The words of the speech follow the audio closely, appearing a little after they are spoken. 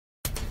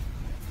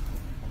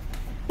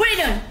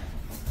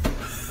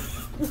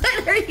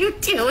What are you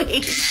doing?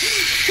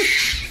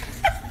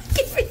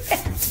 Give me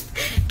that.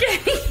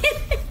 Give me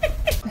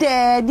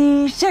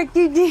Daddy shark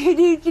doo doo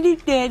doo doo,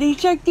 Daddy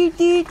shark doo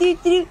doo doo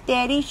doo,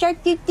 Daddy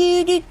shark doo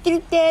doo doo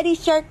doo, Daddy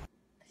shark.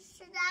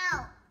 Push it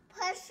out.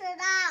 Push it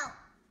out.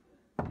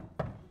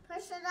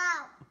 Push it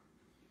out.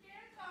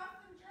 Can't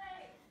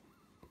concentrate.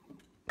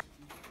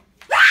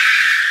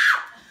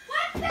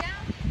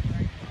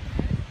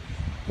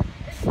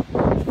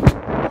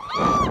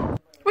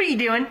 What are you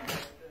doing?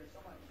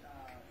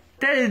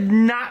 That is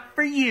not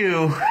for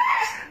you.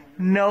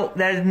 No,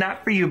 that is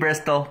not for you,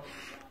 Bristol.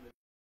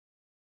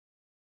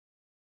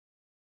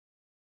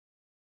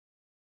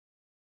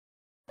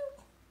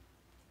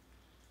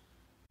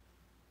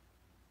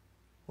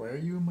 Why are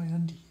you in my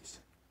undies?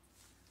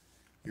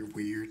 You're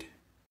weird.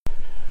 A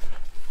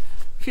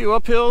few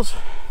uphills.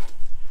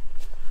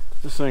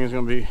 This thing is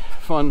gonna be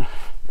fun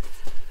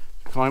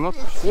to climb up.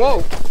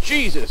 Whoa,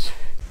 Jesus!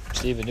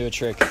 Steven, do a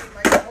trick.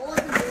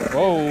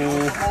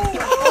 Whoa.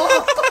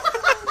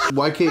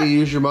 Why can't you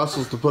use your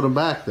muscles to put them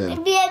back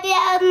then?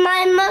 Yeah,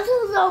 my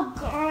muscles are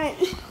gone.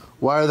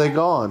 Why are they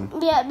gone?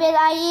 Yeah, but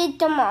I eat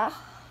them all.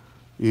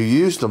 You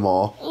used them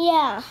all?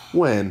 Yeah.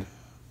 When?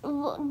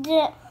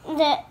 The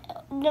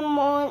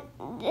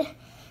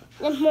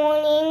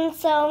morning,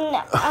 so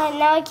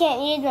now I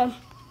can't use them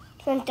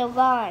since they're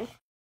gone.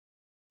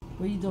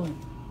 What are you doing?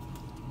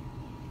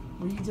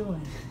 What are you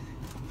doing?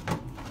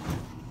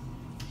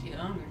 She's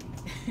hungry.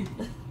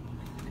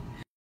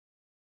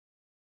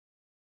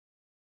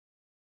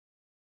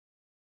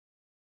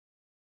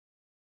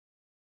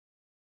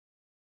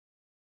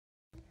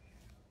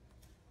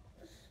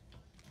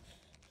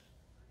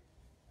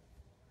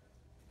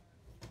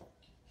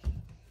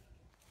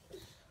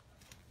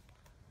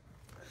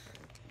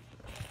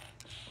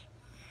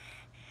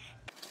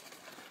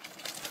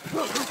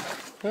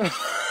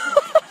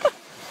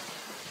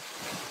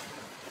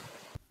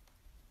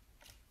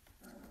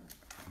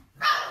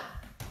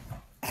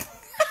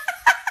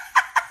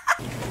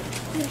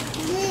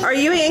 Are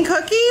you eating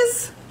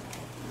cookies?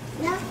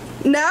 No.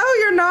 No,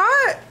 you're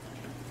not?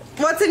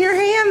 What's in your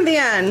hand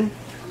then?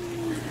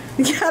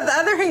 Yeah, the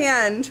other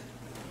hand.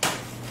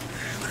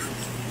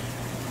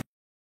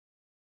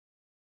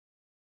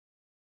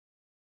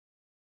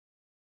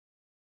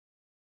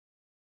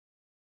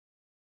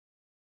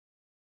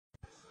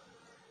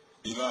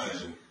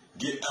 Elijah,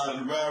 get out of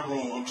the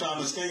bathroom. I'm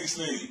trying to stay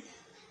asleep.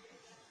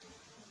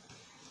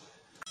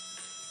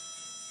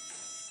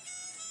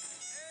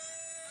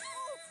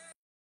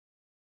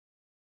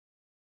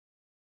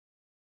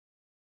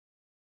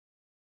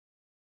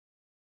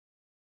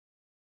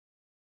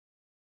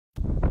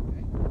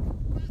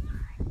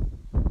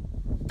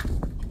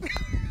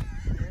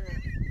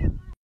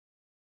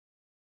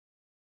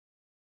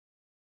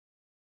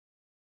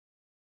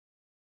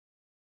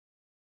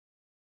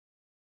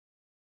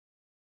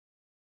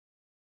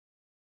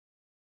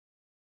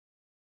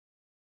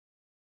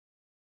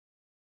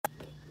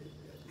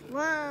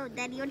 Whoa,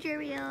 Daddy, your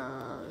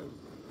Cheerios.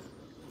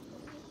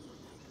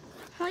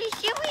 Holy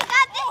shit, we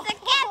got this